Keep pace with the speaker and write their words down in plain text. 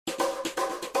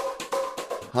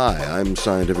Hi, I'm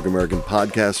Scientific American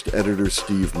podcast editor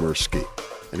Steve Mirsky,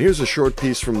 and here's a short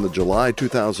piece from the July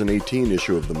 2018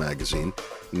 issue of the magazine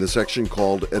in the section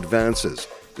called Advances,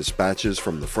 Dispatches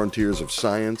from the Frontiers of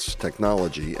Science,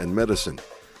 Technology, and Medicine.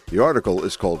 The article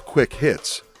is called Quick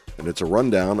Hits, and it's a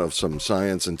rundown of some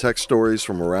science and tech stories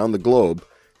from around the globe,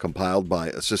 compiled by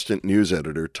assistant news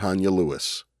editor Tanya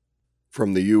Lewis.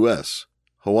 From the U.S.,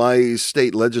 Hawaii's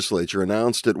state legislature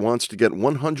announced it wants to get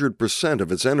 100%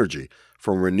 of its energy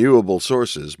from renewable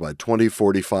sources by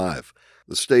 2045.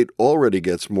 The state already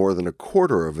gets more than a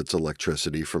quarter of its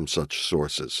electricity from such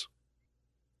sources.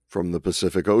 From the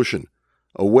Pacific Ocean,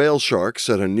 a whale shark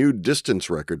set a new distance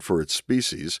record for its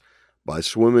species by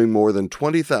swimming more than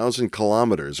 20,000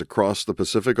 kilometers across the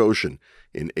Pacific Ocean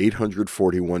in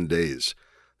 841 days.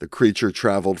 The creature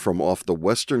traveled from off the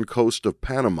western coast of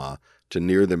Panama to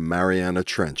near the Mariana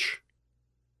Trench.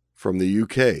 From the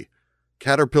UK,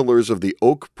 caterpillars of the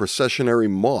oak processionary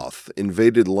moth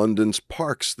invaded London's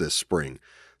parks this spring.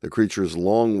 The creature's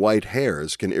long white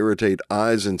hairs can irritate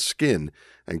eyes and skin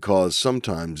and cause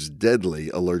sometimes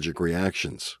deadly allergic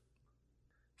reactions.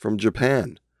 From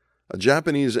Japan, a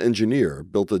Japanese engineer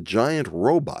built a giant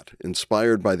robot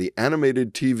inspired by the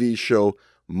animated TV show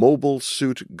Mobile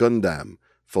Suit Gundam,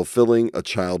 fulfilling a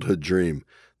childhood dream.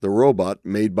 The robot,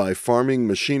 made by farming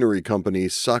machinery company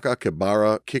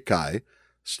Sakakibara Kikai,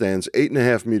 stands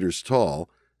 8.5 meters tall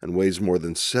and weighs more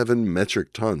than 7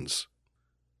 metric tons.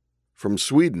 From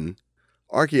Sweden,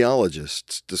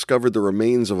 archaeologists discovered the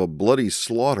remains of a bloody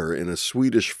slaughter in a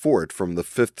Swedish fort from the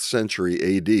 5th century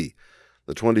A.D.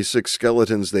 The 26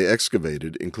 skeletons they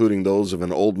excavated, including those of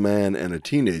an old man and a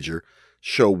teenager,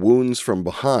 show wounds from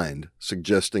behind,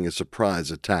 suggesting a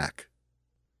surprise attack.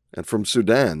 And from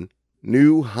Sudan,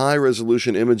 new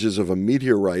high-resolution images of a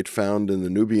meteorite found in the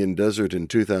Nubian desert in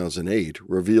 2008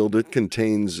 revealed it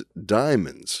contains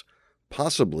diamonds,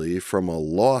 possibly from a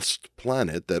lost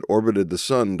planet that orbited the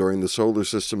sun during the solar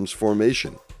system's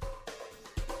formation.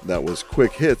 That was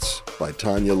Quick Hits by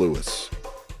Tanya Lewis.